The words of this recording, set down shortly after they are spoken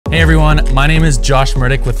Hey everyone, my name is Josh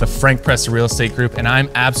Murdick with the Peresta Real Estate Group, and I'm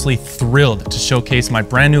absolutely thrilled to showcase my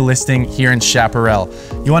brand new listing here in Chaparral.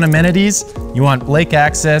 You want amenities, you want lake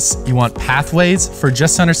access, you want pathways for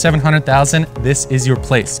just under $700,000, this is your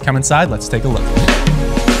place. Come inside, let's take a look.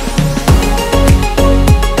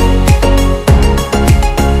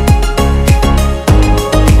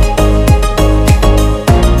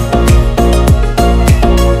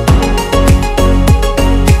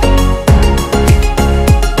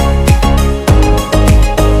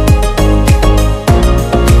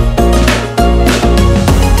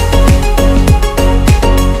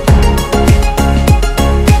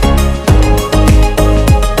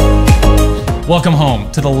 Welcome home.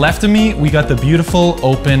 To the left of me, we got the beautiful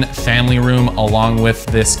open family room along with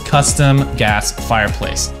this custom gas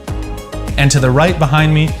fireplace. And to the right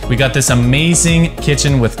behind me, we got this amazing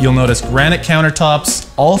kitchen with, you'll notice, granite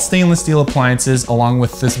countertops, all stainless steel appliances, along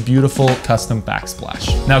with this beautiful custom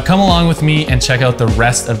backsplash. Now come along with me and check out the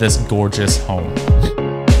rest of this gorgeous home.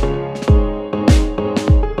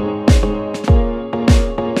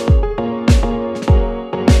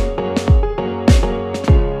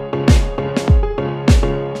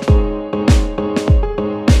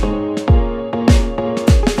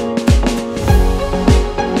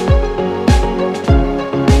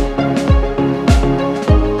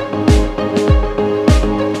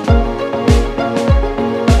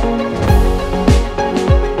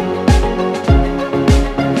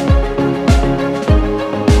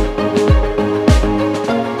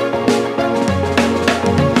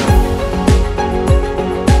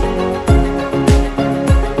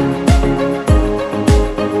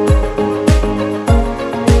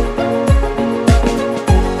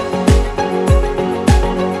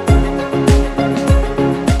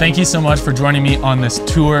 Thank you so much for joining me on this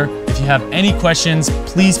tour. If you have any questions,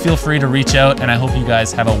 please feel free to reach out, and I hope you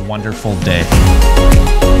guys have a wonderful day.